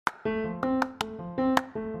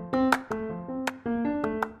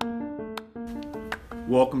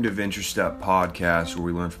Welcome to Venture Step Podcast, where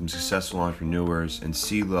we learn from successful entrepreneurs and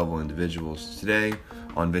C-level individuals. Today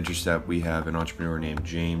on Venture Step, we have an entrepreneur named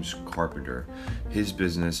James Carpenter. His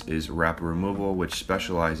business is Rapid Removal, which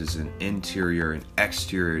specializes in interior and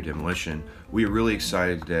exterior demolition. We are really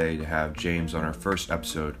excited today to have James on our first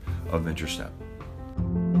episode of Venture Step.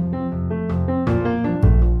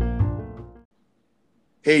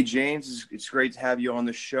 Hey James, it's great to have you on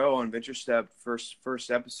the show on Venture Step.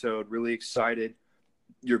 First episode. Really excited.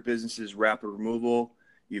 Your business is Rapid Removal.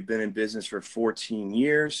 You've been in business for 14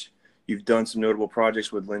 years. You've done some notable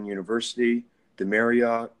projects with Lynn University, the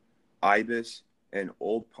Marriott, Ibis, and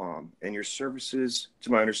Old Palm. And your services,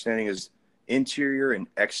 to my understanding, is interior and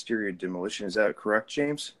exterior demolition. Is that correct,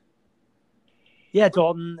 James? Yeah,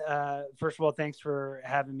 Dalton. First of all, thanks for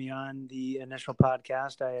having me on the initial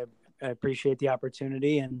podcast. I appreciate the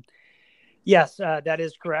opportunity. And yes, that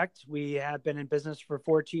is correct. We have been in business for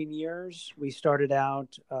 14 years. We started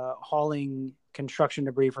out hauling construction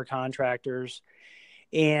debris for contractors.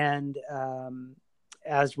 And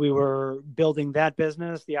as we were building that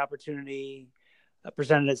business, the opportunity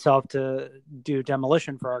presented itself to do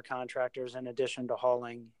demolition for our contractors in addition to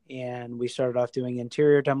hauling. And we started off doing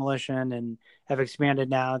interior demolition and have expanded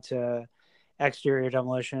now to exterior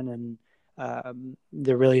demolition. And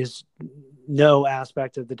there really is no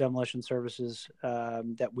aspect of the demolition services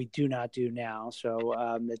that we do not do now. So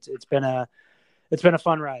it's been a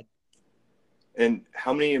fun ride. And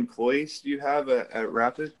how many employees do you have at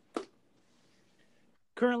Rapid?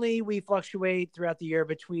 Currently, we fluctuate throughout the year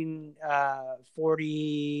between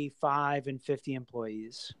 45 and 50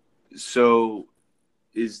 employees. So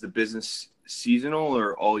is the business seasonal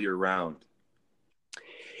or all year round?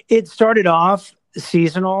 It started off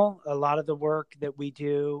seasonal. A lot of the work that we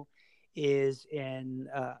do is in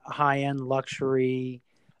high-end luxury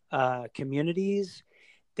communities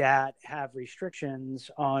that have restrictions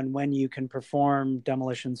on when you can perform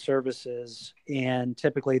demolition services. And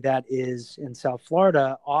typically that is in South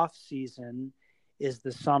Florida. Off season is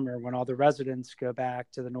the summer when all the residents go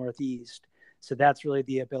back to the Northeast. So that's really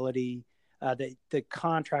the ability that the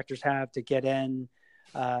contractors have to get in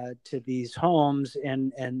to these homes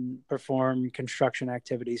and perform construction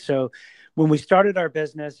activities. So when we started our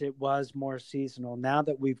business, it was more seasonal. Now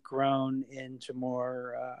that we've grown into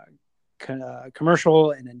more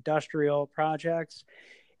commercial and industrial projects,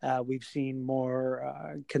 we've seen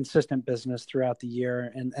more consistent business throughout the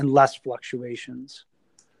year and less fluctuations.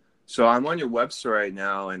 So I'm on your website right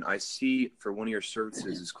now, and I see for one of your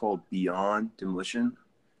services, it's called Beyond Demolition.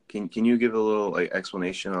 Can you give a little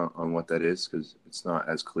explanation on what that is? Because it's not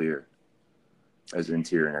as clear as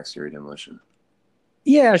interior and exterior demolition.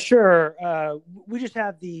 Yeah, sure. We just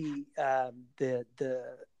have the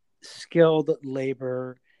skilled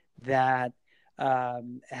labor that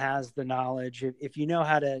has the knowledge. If you know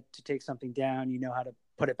how to take something down, you know how to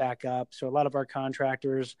put it back up. So a lot of our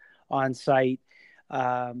contractors on site,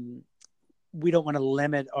 we don't want to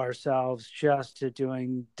limit ourselves just to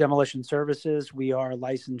doing demolition services. We are a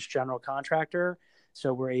licensed general contractor,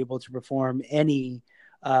 so we're able to perform any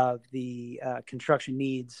of the construction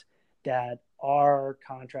needs that our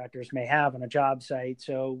contractors may have on a job site.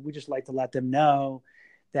 So we just like to let them know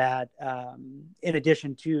that in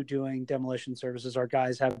addition to doing demolition services, our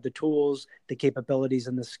guys have the tools, the capabilities,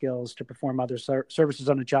 and the skills to perform other services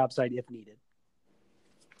on a job site if needed.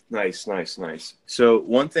 Nice. So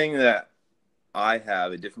one thing that I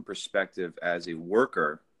have a different perspective as a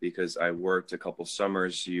worker, because I worked a couple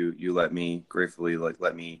summers. You let me gratefully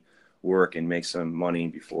let me work and make some money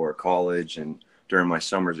before college and during my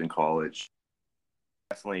summers in college.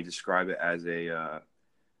 Definitely describe it as a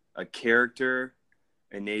character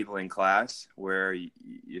enabling class where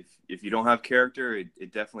if you don't have character,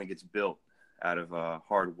 it definitely gets built out of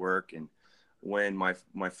hard work. And when my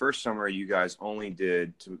first summer, you guys only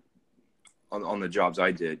did on the jobs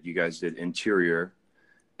I did, you guys did interior,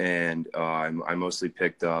 and I mostly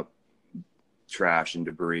picked up trash and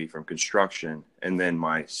debris from construction. And then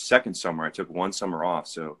my second summer, I took one summer off.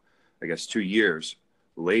 So I guess 2 years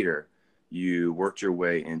later, you worked your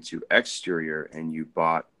way into exterior and you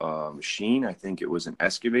bought a machine. I think it was an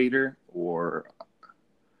excavator, or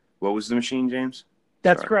what was the machine, James?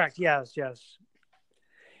 That's correct. Yes.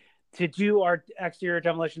 To do our exterior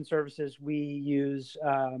demolition services, we use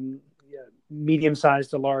medium-sized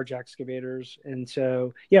to large excavators. And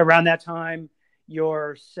so, around that time,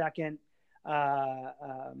 your second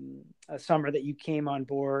summer that you came on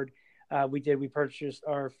board, we purchased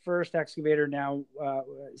our first excavator. Now,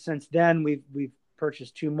 since then, we've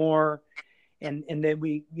purchased two more, and then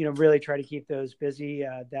we really try to keep those busy.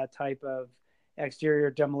 That type of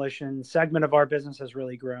exterior demolition segment of our business has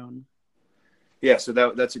really grown. Yeah, so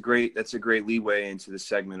that's a great leeway into the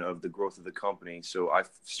segment of the growth of the company. So I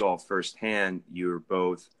saw firsthand you were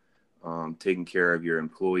both taking care of your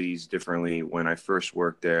employees differently. When I first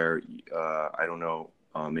worked there, I don't know,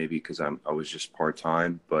 maybe because I was just part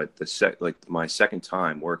time, but like my second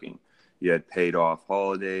time working, you had paid off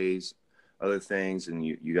holidays, other things, and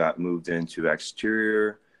you got moved into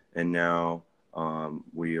exterior, and now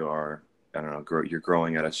we are, I don't know, you're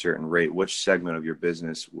growing at a certain rate. Which segment of your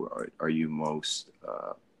business are you most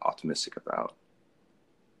optimistic about?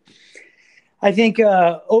 I think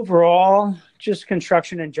overall, just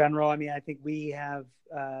construction in general. I mean, I think we have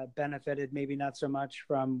benefited maybe not so much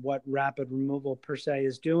from what rapid removal per se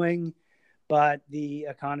is doing, but the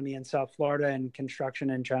economy in South Florida and construction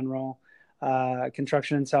in general.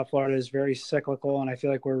 Construction in South Florida is very cyclical, and I feel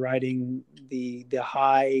like we're riding the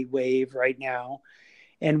high wave right now,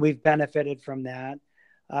 and we've benefited from that.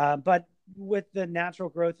 But with the natural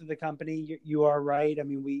growth of the company, you are right. I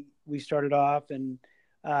mean, we started off and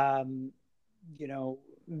um,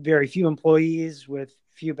 very few employees with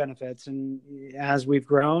few benefits. And as we've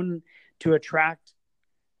grown to attract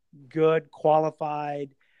good, qualified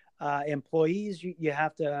employees, you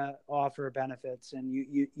have to offer benefits, and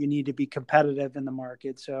you need to be competitive in the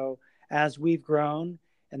market. So as we've grown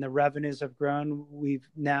and the revenues have grown, we've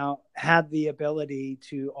now had the ability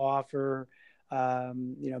to offer,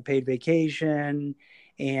 paid vacation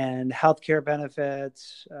and healthcare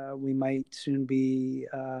benefits. We might soon be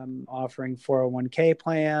offering 401k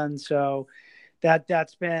plans. So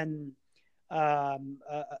that's been a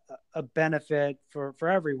benefit for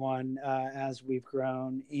everyone as we've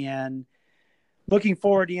grown. And looking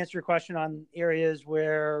forward, to answer your question on areas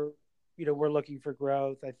where we're looking for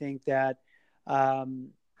growth, I think that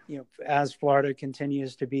as Florida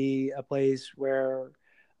continues to be a place where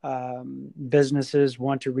businesses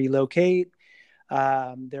want to relocate,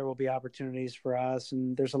 there will be opportunities for us.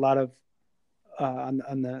 And there's a lot of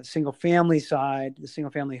on the single family side, the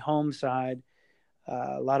single family home side,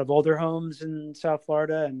 a lot of older homes in South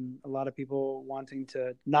Florida, and a lot of people wanting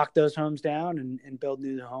to knock those homes down and build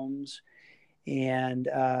new homes. And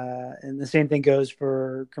the same thing goes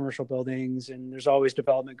for commercial buildings. And there's always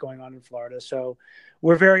development going on in Florida. So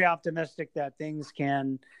we're very optimistic that things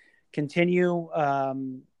can continue,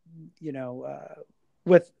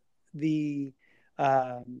 with the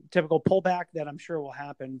typical pullback that I'm sure will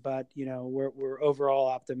happen. But, we're overall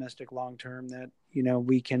optimistic long term that,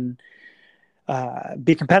 we can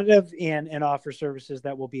be competitive and offer services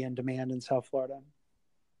that will be in demand in South Florida.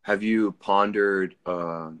 Have you pondered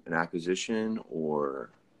an acquisition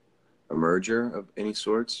or a merger of any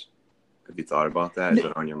sorts? Have you thought about that? Is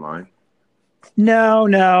it on your mind? No.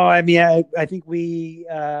 I mean, I think we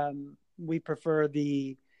prefer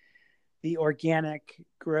the organic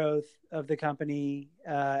growth of the company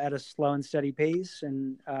at a slow and steady pace,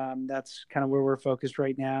 and that's kind of where we're focused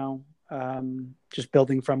right now, just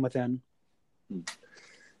building from within.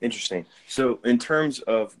 Interesting. So, in terms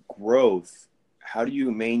of growth, how do you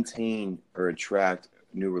maintain or attract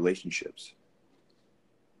new relationships?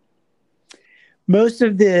 Most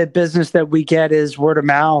of the business that we get is word of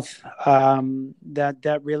mouth.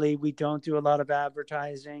 That really, we don't do a lot of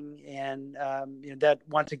advertising, and that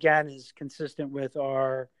once again is consistent with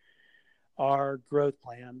our growth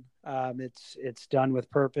plan. It's done with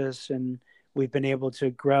purpose, and we've been able to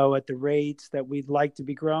grow at the rates that we'd like to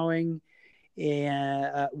be growing,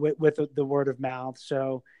 and with the word of mouth.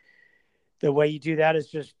 So the way you do that is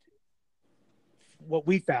just what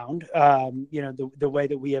we found, the way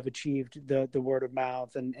that we have achieved the word of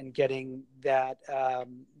mouth and getting that,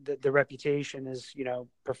 the reputation is,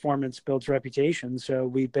 performance builds reputation. So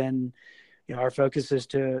we've been, our focus is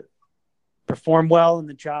to perform well in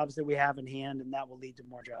the jobs that we have in hand, and that will lead to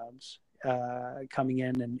more jobs coming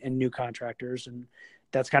in and new contractors. And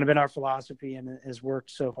that's kind of been our philosophy, and it has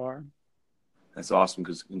worked so far. That's awesome,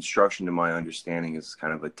 because construction, to my understanding, is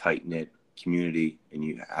kind of a tight-knit community, and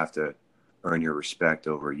you have to earn your respect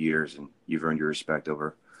over years, and you've earned your respect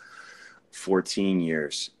over 14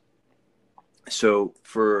 years. So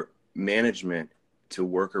for management to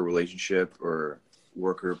worker relationship or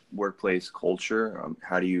workplace culture,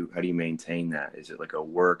 how do you maintain that? Is it like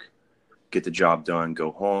a get the job done,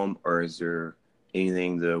 go home, or is there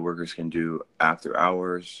anything the workers can do after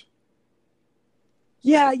hours?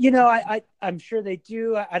 Yeah, I'm sure they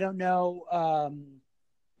do. I don't know,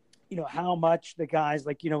 how much the guys,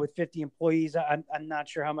 like, with 50 employees, I'm not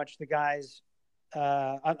sure how much the guys,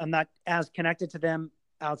 I'm not as connected to them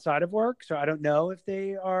outside of work. So I don't know if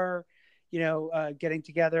they are, getting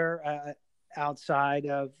together outside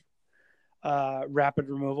of rapid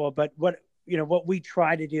removal. But what we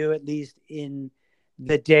try to do, at least in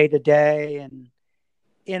the day to day, and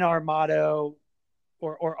in our motto,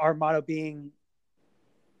 or our motto being,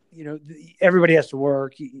 everybody has to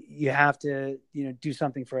work. You have to, do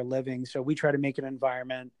something for a living. So we try to make an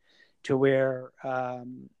environment to where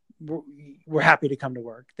we're happy to come to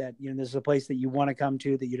work, that, this is a place that you want to come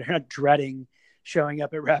to, that you're not dreading showing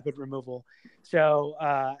up at rapid removal. So,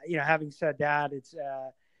 having said that, it's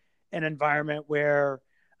an environment where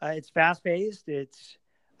it's fast paced. It's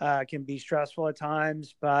can be stressful at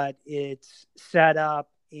times, but it's set up,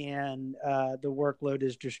 and the workload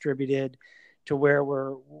is distributed to where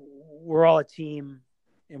we're all a team,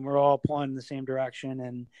 and we're all pulling in the same direction.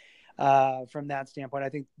 And from that standpoint, I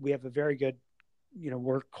think we have a very good,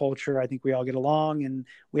 work culture. I think we all get along, and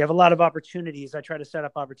we have a lot of opportunities. I try to set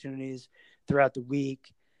up opportunities throughout the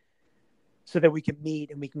week so that we can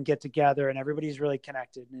meet and we can get together, and everybody's really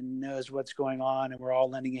connected and knows what's going on, and we're all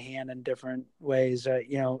lending a hand in different ways.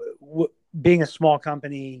 Being a small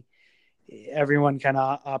company, everyone kind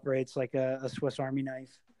of operates like a Swiss Army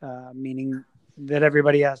knife, meaning that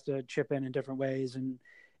everybody has to chip in different ways and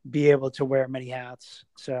be able to wear many hats.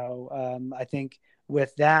 So I think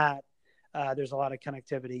with that, there's a lot of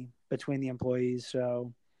connectivity between the employees.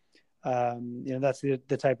 So, that's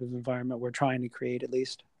the type of environment we're trying to create, at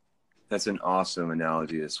least. That's an awesome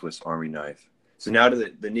analogy, the Swiss Army knife. So now to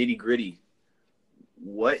the nitty gritty.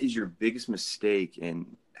 What is your biggest mistake,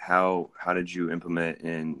 and how did you implement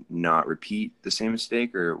and not repeat the same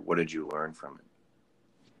mistake, or what did you learn from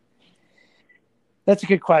it? That's a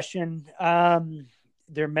good question.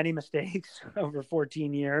 There are many mistakes over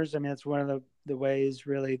 14 years. I mean, it's one of the ways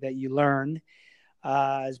really that you learn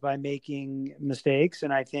is by making mistakes.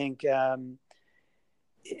 And I think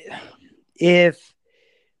if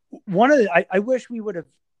one of the, I wish we would have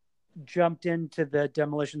jumped into the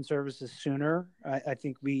demolition services sooner. I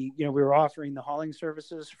think we were offering the hauling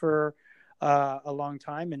services for a long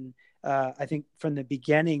time. And I think from the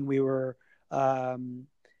beginning we were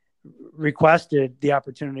requested the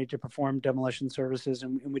opportunity to perform demolition services,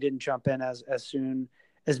 and we didn't jump in as soon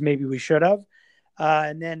as maybe we should have.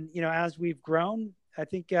 And then, as we've grown, I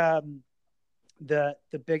think the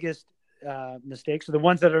biggest mistakes, or the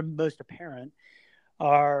ones that are most apparent,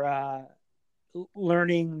 are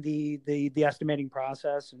learning the estimating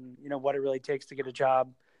process, and what it really takes to get a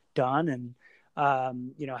job done, and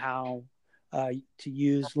how to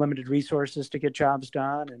use limited resources to get jobs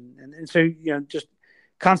done, and so just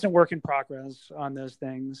constant work in progress on those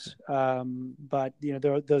things. But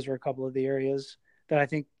those are a couple of the areas that I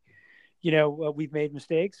think we've made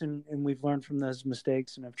mistakes, and we've learned from those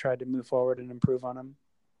mistakes, and have tried to move forward and improve on them.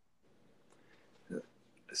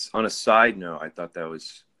 On a side note, I thought that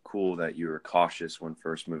was cool that you were cautious when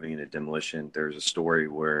first moving into demolition. There's a story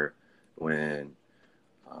where when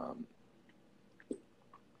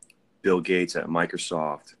Bill Gates at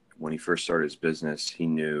Microsoft, when he first started his business, he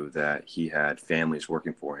knew that he had families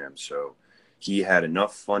working for him. So he had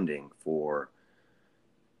enough funding for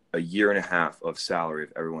a year and a half of salary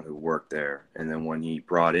of everyone who worked there. And then when he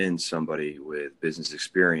brought in somebody with business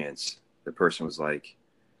experience, the person was like,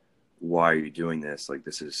 why are you doing this? Like,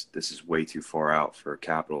 this is way too far out for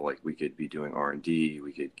capital. Like, we could be doing R&D,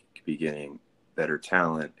 we could be getting better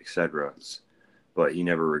talent, etc. But he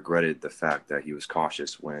never regretted the fact that he was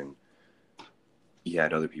cautious when he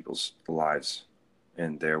had other people's lives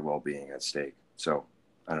and their well-being at stake. So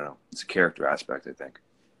I don't know. It's a character aspect, I think,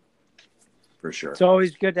 for sure. It's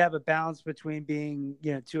always good to have a balance between being,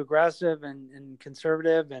 too aggressive and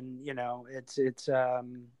conservative. And, it's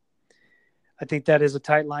I think that is a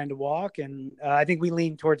tight line to walk. And I think we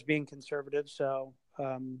lean towards being conservative. So,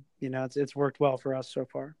 it's worked well for us so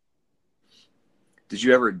far. Did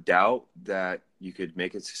you ever doubt that you could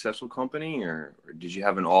make a successful company, or did you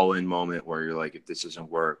have an all-in moment where you're like, if this doesn't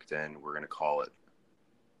work, then we're going to call it?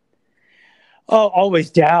 Oh, always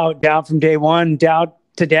doubt from day one, doubt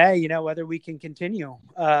today, whether we can continue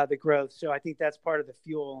the growth. So I think that's part of the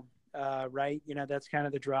fuel, right? That's kind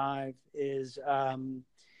of the drive is,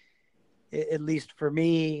 at least for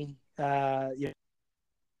me, to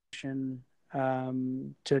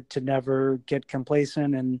never get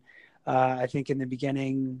complacent. And I think in the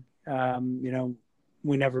beginning,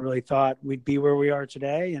 we never really thought we'd be where we are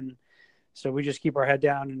today. And so we just keep our head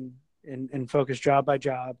down and focus job by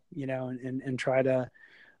job, and try to,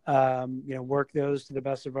 work those to the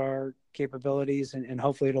best of our capabilities, and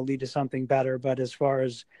hopefully it'll lead to something better. But as far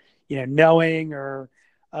as, knowing or,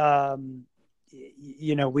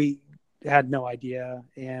 we had no idea.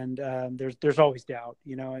 And there's always doubt,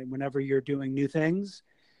 whenever you're doing new things,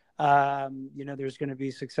 there's going to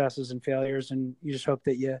be successes and failures, and you just hope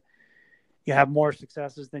that you have more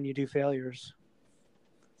successes than you do failures.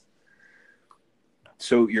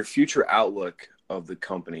 So your future outlook of the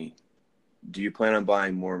company, do you plan on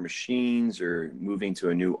buying more machines or moving to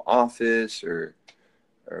a new office, or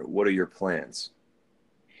what are your plans?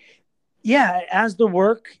 Yeah, as the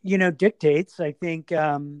work, dictates, I think,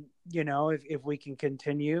 if we can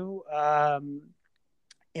continue, and,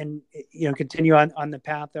 continue on the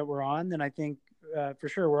path that we're on, then I think, for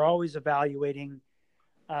sure, we're always evaluating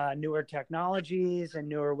newer technologies and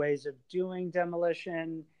newer ways of doing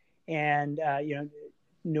demolition, and,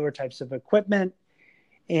 newer types of equipment.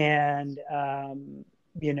 And, I'm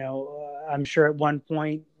sure at one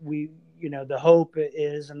point the hope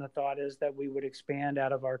is, and the thought is, that we would expand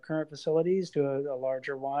out of our current facilities to a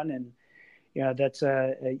larger one. And, that's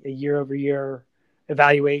a year over year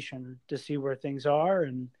evaluation to see where things are.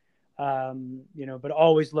 And, but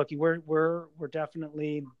always looking, we're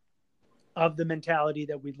definitely of the mentality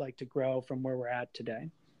that we'd like to grow from where we're at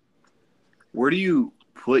today. Where do you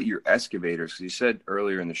put your excavators? 'Cause you said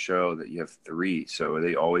earlier in the show that you have three. So are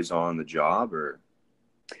they always on the job, or?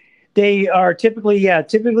 They are typically,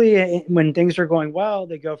 when things are going well,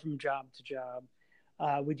 they go from job to job.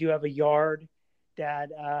 We do have a yard that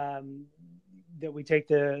we take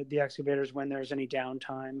the excavators when there's any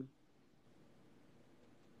downtime.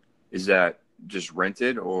 Is that just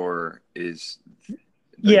rented, or is?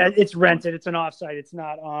 Yeah, it's rented. It's an offsite. It's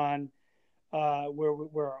not on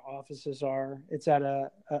where our offices are. It's at an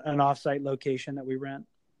offsite location that we rent.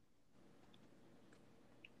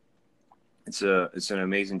 It's an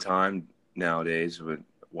amazing time nowadays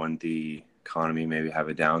when the economy maybe have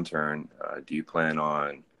a downturn. Do you plan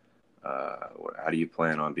on how do you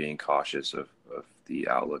plan on being cautious of the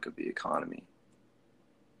outlook of the economy?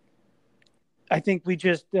 I think we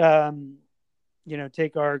just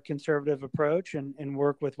take our conservative approach and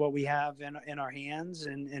work with what we have in our hands,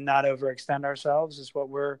 and not overextend ourselves is what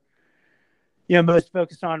we're most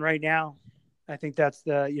focused on right now. I think that's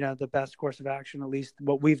the best course of action, at least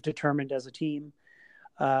what we've determined as a team.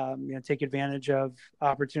 Take advantage of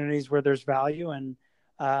opportunities where there's value, and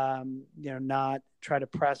not try to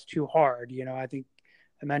press too hard. I think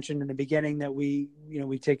I mentioned in the beginning that we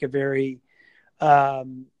take a very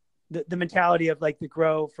the mentality of like the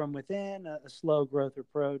grow from within, a slow growth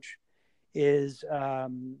approach is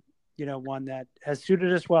one that has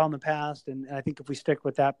suited us well in the past, and I think if we stick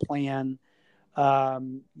with that plan,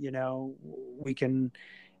 we can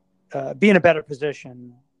be in a better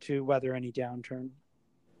position to weather any downturn.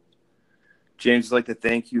 James, I'd like to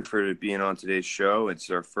thank you for being on today's show. It's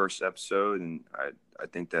our first episode, and I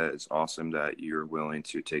think that it's awesome that you're willing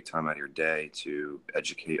to take time out of your day to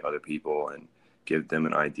educate other people and give them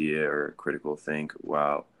an idea or a critical think,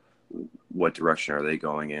 wow, what direction are they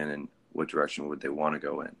going in, and what direction would they want to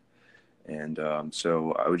go in? And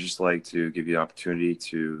so I would just like to give you the opportunity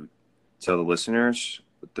to tell the listeners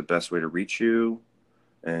the best way to reach you,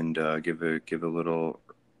 and give a little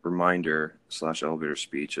reminder / elevator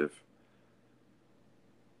speech of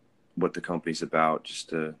what the company's about, just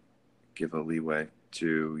to give a leeway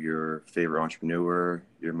to your favorite entrepreneur,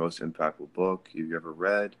 your most impactful book you've ever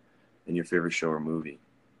read, and your favorite show or movie.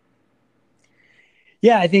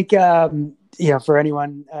 Yeah, I think, for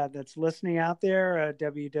anyone that's listening out there,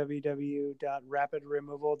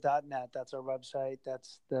 www.rapidremoval.net. That's our website.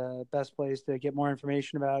 That's the best place to get more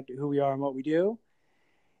information about who we are and what we do.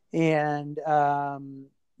 And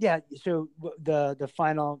so the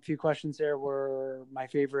final few questions there were my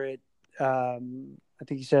favorite, I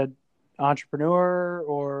think you said entrepreneur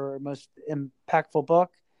or most impactful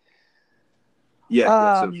book.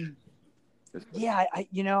 Yeah. Yeah,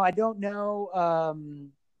 I don't know.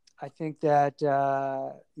 I think that,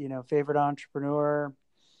 favorite entrepreneur.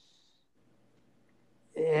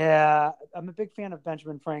 Yeah, I'm a big fan of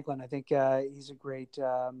Benjamin Franklin. I think he's a great,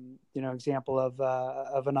 example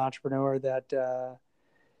of an entrepreneur that,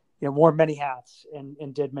 wore many hats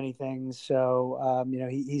and did many things. So,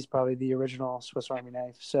 he's probably the original Swiss Army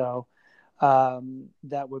knife. So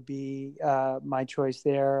that would be my choice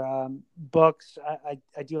there. Books,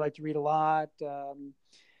 I do like to read a lot.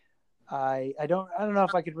 I don't know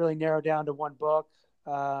if I could really narrow down to one book.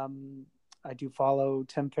 I do follow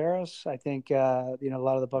Tim Ferriss. I think a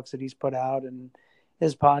lot of the books that he's put out, and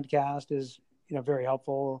his podcast is very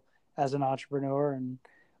helpful as an entrepreneur, and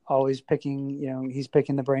always picking he's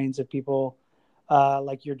picking the brains of people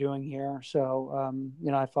like you're doing here. So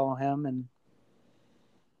I follow him, and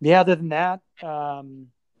other than that, I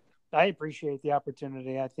appreciate the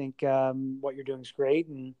opportunity. I think what you're doing is great,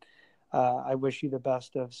 and I wish you the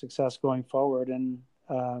best of success going forward. And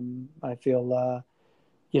I feel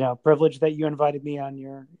privileged that you invited me on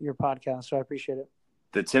your podcast. So I appreciate it.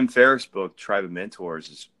 The Tim Ferriss book, Tribe of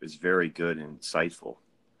Mentors, is very good and insightful.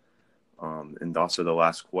 And also the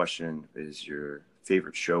last question is your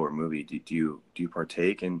favorite show or movie. Do you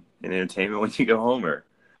partake in entertainment when you go home, or?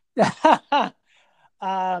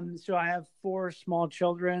 So I have four small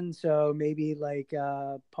children, so maybe like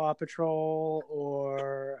Paw Patrol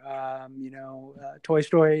or Toy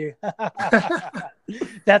Story.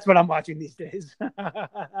 That's what I'm watching these days. All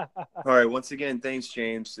right. Once again, thanks,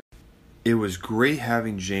 James. It was great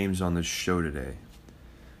having James on the show today.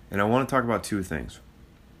 And I want to talk about two things.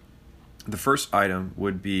 The first item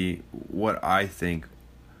would be what I think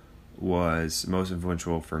was most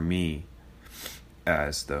influential for me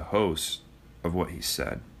as the host of what he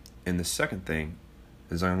said. And the second thing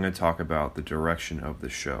is I'm going to talk about the direction of the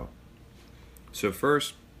show. So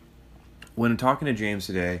first, when talking to James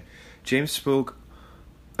today, James spoke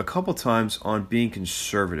a couple times on being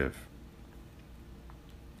conservative.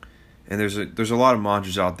 And there's a lot of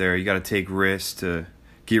mantras out there. You got to take risks to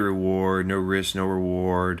get reward. No risk, no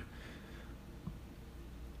reward.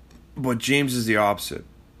 But James is the opposite.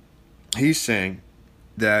 He's saying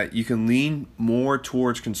that you can lean more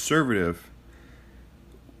towards conservative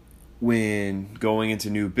when going into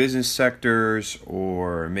new business sectors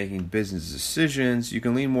or making business decisions. You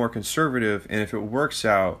can lean more conservative, and if it works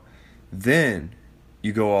out, then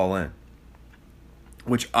you go all in,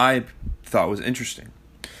 which I thought was interesting.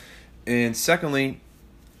 And secondly,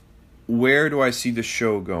 where do I see the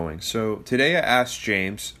show going? So today I asked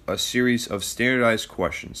James a series of standardized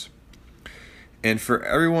questions. And for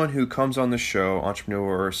everyone who comes on the show,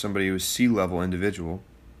 entrepreneur or somebody who's C-level individual,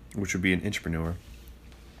 which would be an entrepreneur,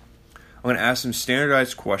 I'm going to ask them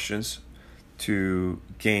standardized questions to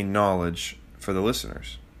gain knowledge for the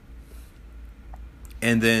listeners.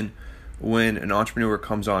 And then when an entrepreneur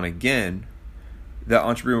comes on again, that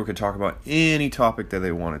entrepreneur could talk about any topic that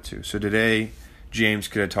they wanted to. So today, James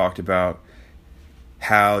could have talked about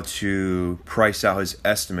how to price out his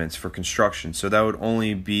estimates for construction. So that would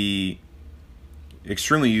only be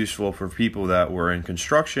extremely useful for people that were in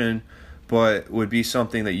construction, but would be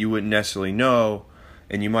something that you wouldn't necessarily know,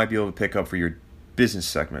 and you might be able to pick up for your business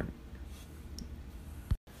segment.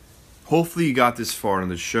 Hopefully you got this far in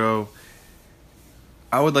the show.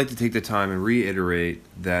 I would like to take the time and reiterate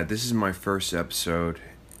that this is my first episode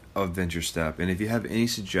of Venture Step, and if you have any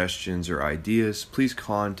suggestions or ideas, please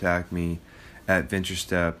contact me at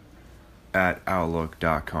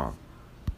venturestep@outlook.com.